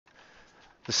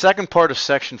The second part of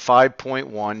section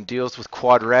 5.1 deals with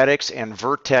quadratics and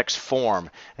vertex form.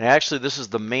 And actually, this is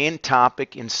the main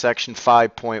topic in section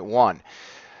 5.1.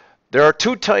 There are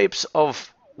two types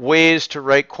of ways to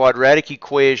write quadratic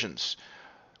equations.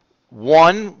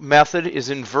 One method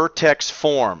is in vertex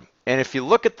form. And if you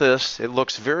look at this, it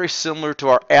looks very similar to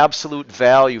our absolute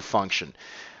value function.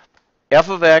 F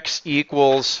of x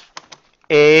equals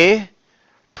a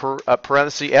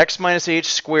parenthesis x minus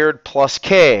h squared plus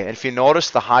k. And if you notice,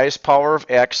 the highest power of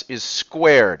x is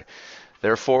squared.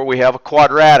 Therefore, we have a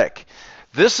quadratic.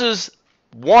 This is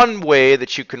one way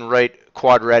that you can write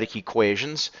quadratic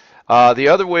equations. The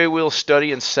other way we'll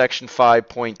study in section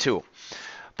 5.2.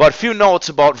 But a few notes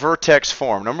about vertex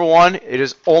form. Number one, it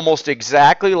is almost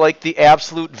exactly like the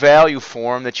absolute value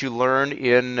form that you learned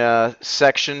in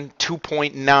section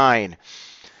 2.9.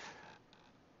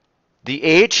 The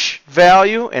h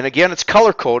value, and again it's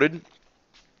color-coded,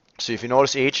 so if you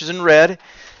notice h is in red,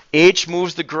 h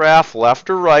moves the graph left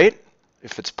or right.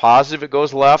 If it's positive, it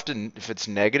goes left, and if it's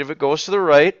negative, it goes to the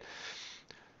right.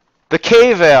 The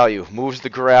k value moves the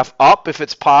graph up if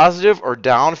it's positive or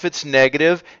down if it's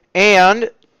negative,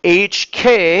 and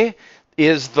hk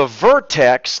is the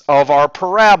vertex of our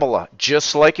parabola,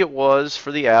 just like it was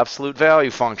for the absolute value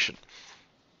function.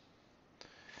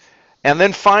 And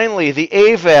then finally, the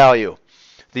a value.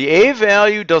 The a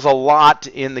value does a lot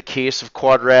in the case of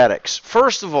quadratics.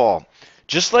 First of all,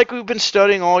 just like we've been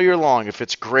studying all year long, if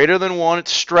it's greater than 1, it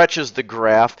stretches the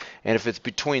graph, and if it's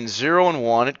between 0 and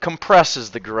 1, it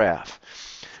compresses the graph.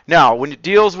 Now, when it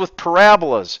deals with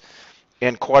parabolas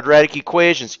and quadratic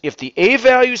equations, if the a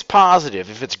value is positive,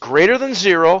 if it's greater than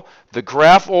 0, the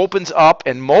graph opens up,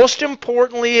 and most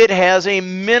importantly, it has a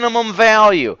minimum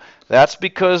value. That's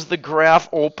because the graph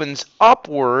opens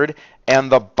upward, and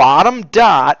the bottom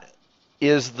dot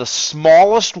is the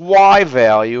smallest y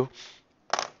value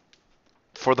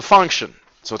for the function.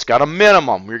 So it's got a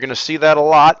minimum. You're going to see that a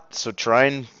lot, so try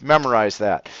and memorize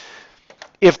that.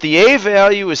 If the a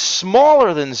value is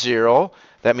smaller than 0,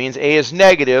 that means a is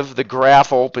negative, the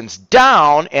graph opens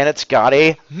down, and it's got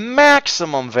a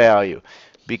maximum value.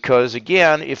 Because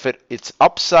again, if it's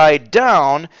upside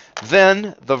down,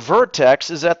 then the vertex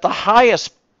is at the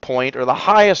highest point, or the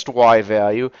highest y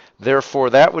value. Therefore,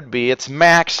 that would be its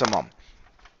maximum.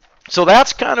 So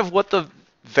that's kind of what the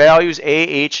values a,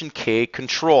 h, and k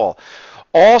control.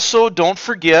 Also, don't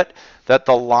forget that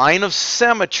the line of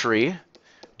symmetry,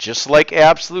 just like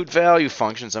absolute value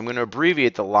functions, I'm going to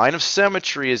abbreviate, the line of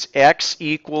symmetry is x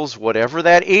equals whatever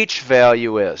that h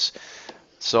value is.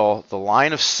 So the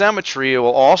line of symmetry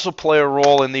will also play a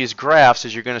role in these graphs,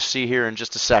 as you're going to see here in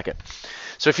just a second.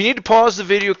 So if you need to pause the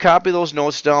video, copy those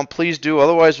notes down, please do.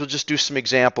 Otherwise, we'll just do some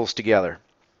examples together.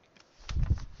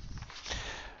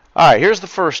 All right, here's the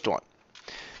first one.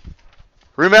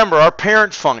 Remember, our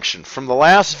parent function from the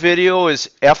last video is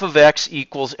f of x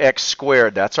equals x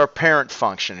squared. That's our parent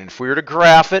function. And if we were to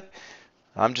graph it,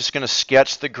 I'm just going to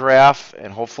sketch the graph,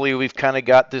 and hopefully we've kind of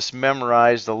got this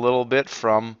memorized a little bit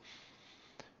from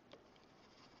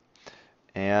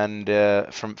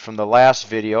the last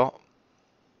video.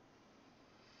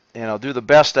 And I'll do the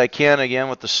best I can again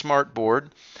with the smart board.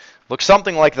 Looks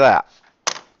something like that.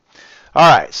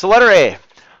 All right, so letter A.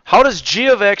 How does g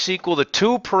of x equal to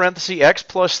 2 parenthesis x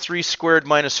plus 3 squared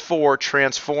minus 4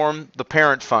 transform the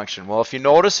parent function? Well, if you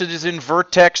notice, it is in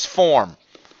vertex form.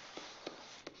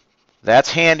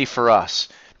 That's handy for us,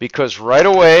 because right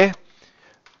away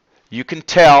you can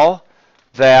tell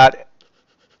that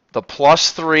the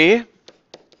plus 3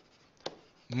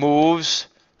 moves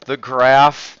the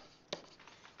graph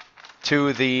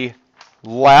to the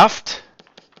left.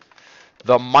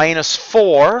 The minus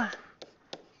 4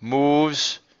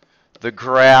 moves the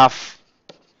graph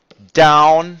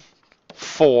down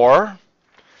 4.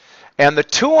 And the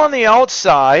 2 on the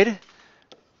outside,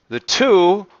 the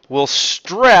 2 will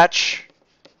stretch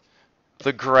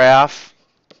the graph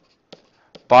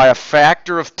by a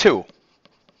factor of 2.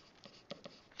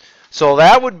 So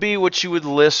that would be what you would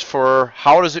list for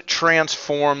how does it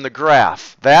transform the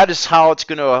graph. That is how it's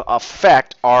going to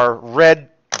affect our red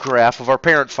graph of our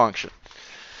parent function.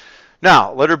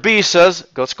 Now, letter B says,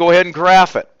 let's go ahead and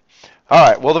graph it. All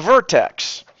right, well, the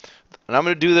vertex, and I'm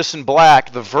going to do this in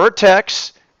black, the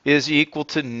vertex is equal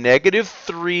to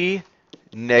 -3,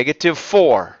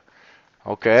 -4.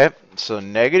 Okay, so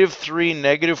 -3,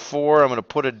 -4, I'm going to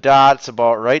put a dot. It's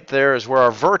about right there is where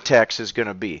our vertex is going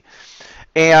to be.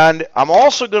 And I'm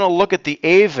also going to look at the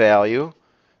a value.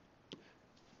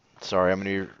 Sorry, I'm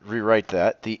going to rewrite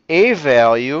that. The a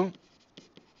value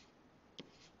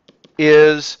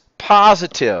is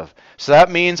positive. So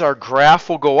that means our graph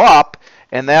will go up,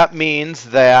 and that means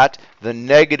that the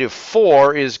negative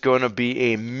 4 is going to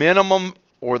be a minimum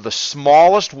or the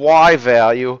smallest y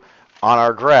value on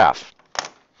our graph.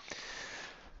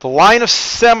 The line of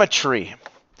symmetry.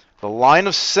 The line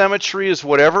of symmetry is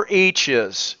whatever h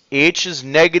is. H is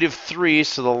negative 3,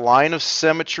 so the line of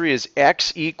symmetry is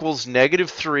x equals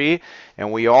negative 3,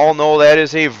 and we all know that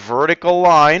is a vertical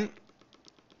line.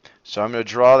 So I'm going to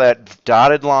draw that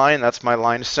dotted line. That's my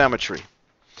line of symmetry.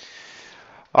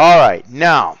 All right,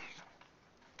 now,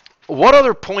 what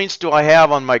other points do I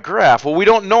have on my graph? Well, we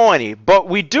don't know any, but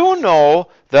we do know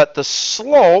that the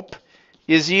slope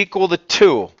is equal to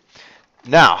 2.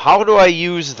 Now, how do I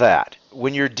use that?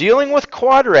 When you're dealing with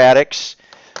quadratics,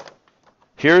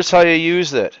 here's how you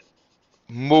use it.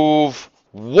 Move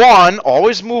 1,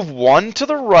 always move 1 to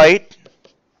the right,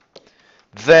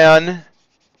 then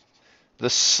the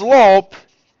slope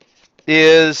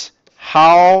is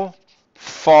how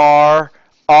far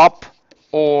up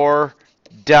or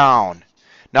down.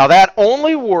 Now that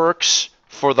only works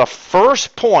for the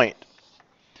first point.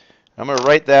 I'm going to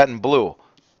write that in blue.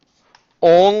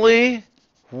 Only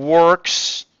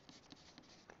works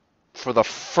for the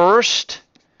first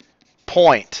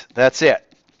point. That's it.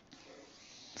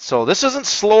 So this isn't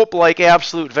slope like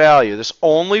absolute value. This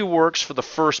only works for the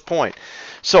first point.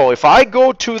 So if I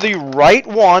go to the right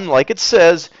one, like it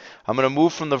says, I'm going to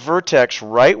move from the vertex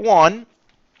right 1.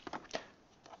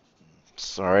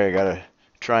 Sorry, I got to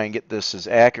try and get this as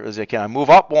accurate as I can. I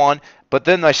move up 1, but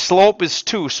then my slope is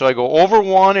 2. So I go over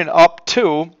 1 and up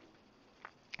 2,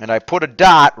 and I put a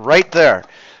dot right there.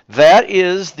 That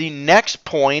is the next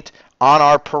point on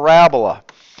our parabola.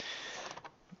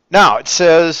 Now, it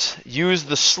says use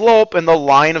the slope and the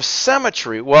line of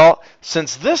symmetry. Well,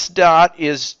 since this dot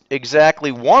is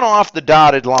exactly 1 off the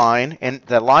dotted line, and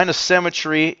the line of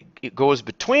symmetry it goes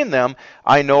between them,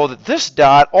 I know that this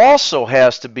dot also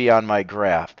has to be on my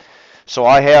graph. So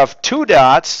I have 2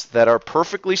 dots that are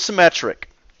perfectly symmetric.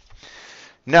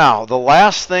 Now, the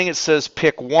last thing it says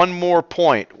pick one more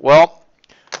point. Well,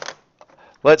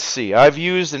 let's see. I've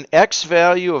used an x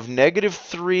value of negative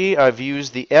 3. I've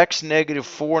used the x negative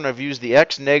 4, and I've used the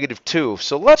x negative 2.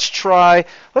 So let's try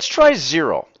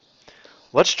 0.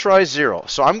 Let's try 0.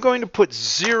 So I'm going to put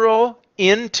 0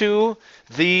 into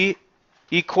the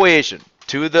equation,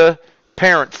 to the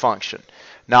parent function.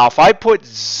 Now, if I put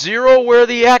 0 where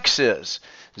the x is,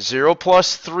 0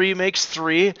 plus 3 makes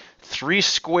 3. 3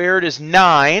 squared is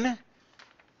 9.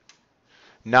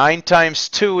 9 times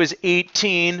 2 is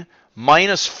 18.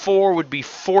 Minus 4 would be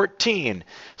 14.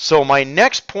 So my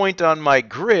next point on my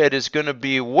grid is going to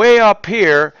be way up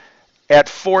here at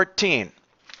 14.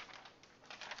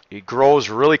 It grows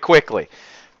really quickly.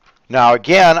 Now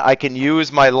again, I can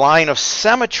use my line of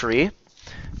symmetry.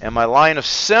 And my line of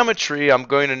symmetry, I'm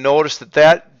going to notice that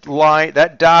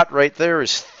that dot right there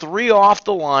is 3 off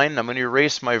the line. I'm going to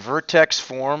erase my vertex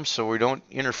form so we don't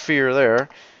interfere there.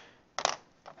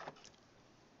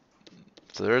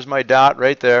 So there's my dot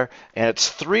right there, and it's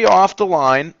 3 off the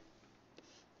line.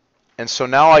 And so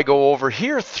now I go over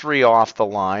here 3 off the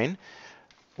line,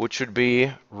 which would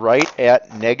be right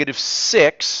at negative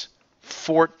 6,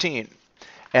 14.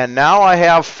 And now I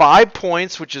have 5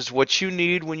 points, which is what you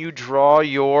need when you draw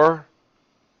your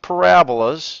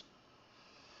parabolas.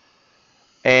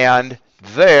 And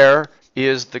there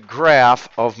is the graph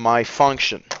of my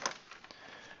function.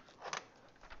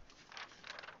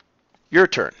 Your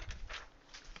turn.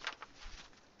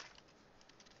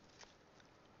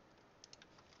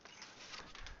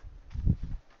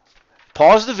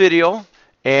 Pause the video,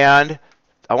 and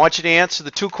I want you to answer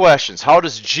the 2 questions. How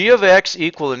does g of x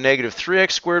equal to negative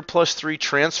 3x squared plus 3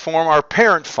 transform our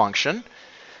parent function?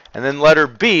 And then letter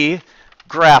B,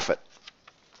 graph it.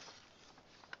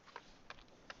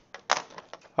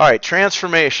 All right,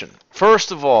 transformation.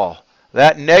 First of all,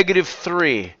 that negative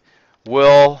 3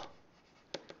 will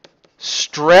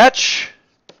stretch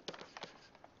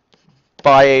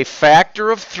by a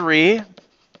factor of 3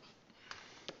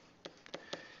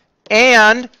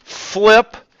 and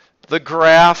flip the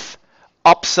graph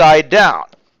upside down.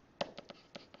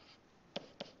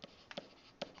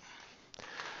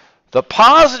 The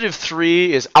positive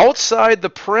 3 is outside the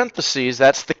parentheses.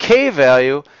 That's the k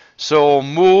value. So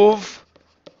move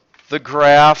the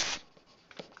graph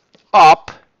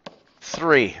up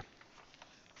 3.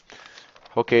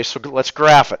 Okay, so let's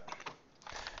graph it.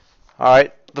 All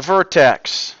right, the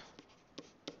vertex.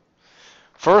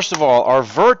 First of all, our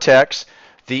vertex,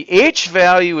 the h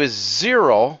value is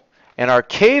 0, and our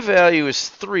k value is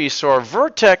 3, so our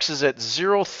vertex is at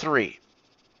 0, 3,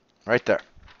 right there.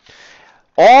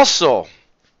 Also,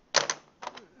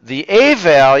 the a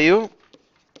value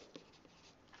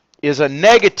is a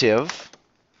negative,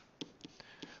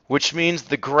 which means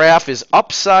the graph is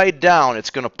upside down. It's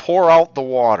going to pour out the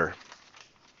water.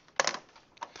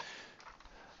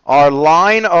 Our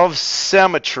line of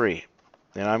symmetry,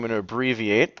 and I'm going to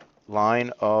abbreviate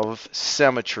line of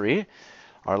symmetry.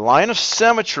 Our line of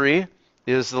symmetry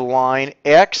is the line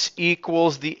x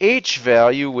equals the h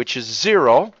value, which is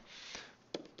 0.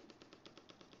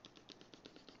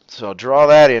 So I'll draw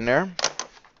that in there.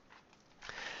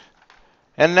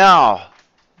 And now,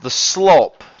 the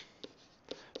slope.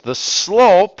 The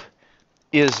slope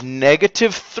is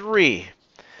 -3.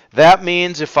 That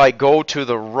means if I go to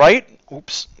the right,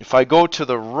 if I go to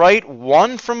the right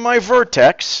one from my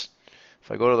vertex,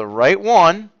 if I go to the right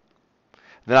one,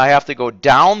 then I have to go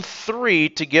down 3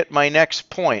 to get my next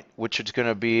point, which is going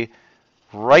to be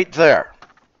right there.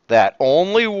 That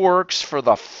only works for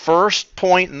the first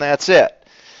point, and that's it.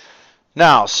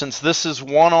 Now, since this is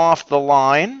one off the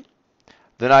line,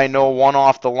 then I know one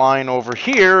off the line over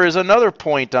here is another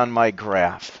point on my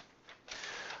graph.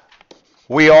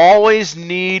 We always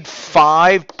need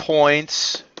 5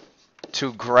 points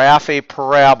to graph a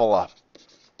parabola.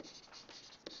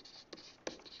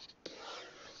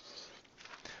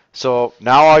 So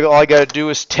now all I got to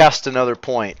do is test another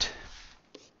point.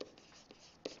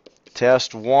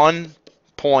 Test 1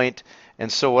 point.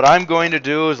 And so what I'm going to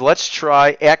do is let's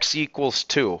try x equals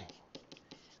 2.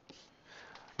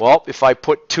 Well, if I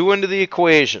put 2 into the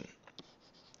equation,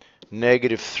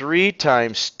 -3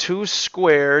 times 2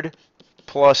 squared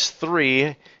plus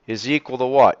 3 is equal to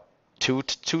what?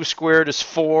 2 squared is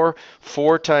 4.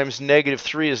 4 times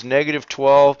 -3 is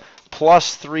 -12.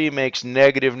 Plus 3 makes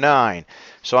 -9.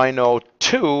 So I know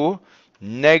 2,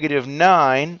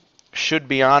 -9 should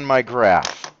be on my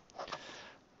graph.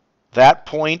 That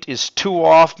point is 2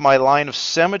 off my line of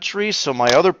symmetry, so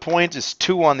my other point is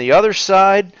 2 on the other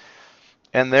side,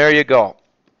 and there you go.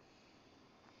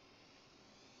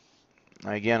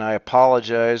 Again, I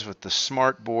apologize with the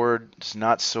smart board. It's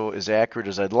not so as accurate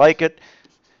as I'd like it,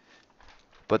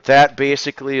 but that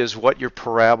basically is what your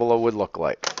parabola would look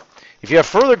like. If you have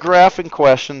further graphing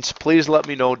questions, please let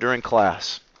me know during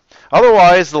class.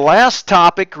 Otherwise, the last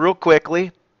topic, real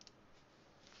quickly,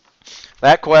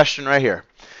 that question right here.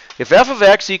 If f of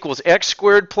x equals x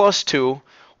squared plus 2,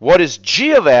 what is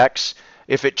g of x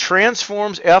if it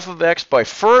transforms f of x by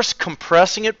first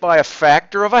compressing it by a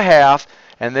factor of a half,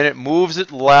 and then it moves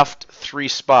it left 3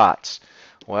 spots?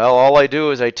 Well, all I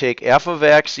do is I take f of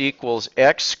x equals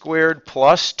x squared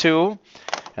plus 2,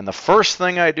 and the first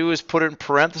thing I do is put it in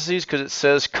parentheses because it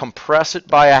says compress it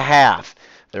by a half.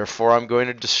 Therefore, I'm going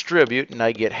to distribute, and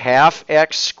I get half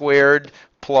x squared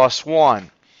plus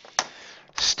 1.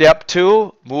 Step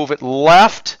 2, move it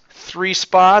left 3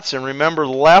 spots, and remember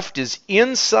left is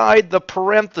inside the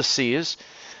parentheses.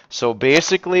 So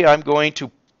basically, I'm going to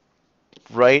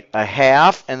write a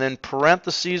half and then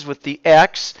parentheses with the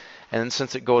x, and then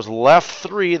since it goes left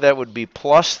 3, that would be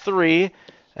plus 3,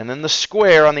 and then the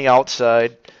square on the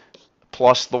outside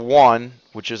plus the 1,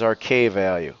 which is our k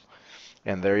value.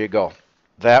 And there you go.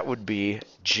 That would be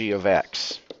g of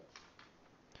x.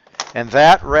 And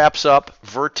that wraps up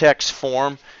vertex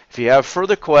form. If you have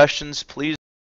further questions, please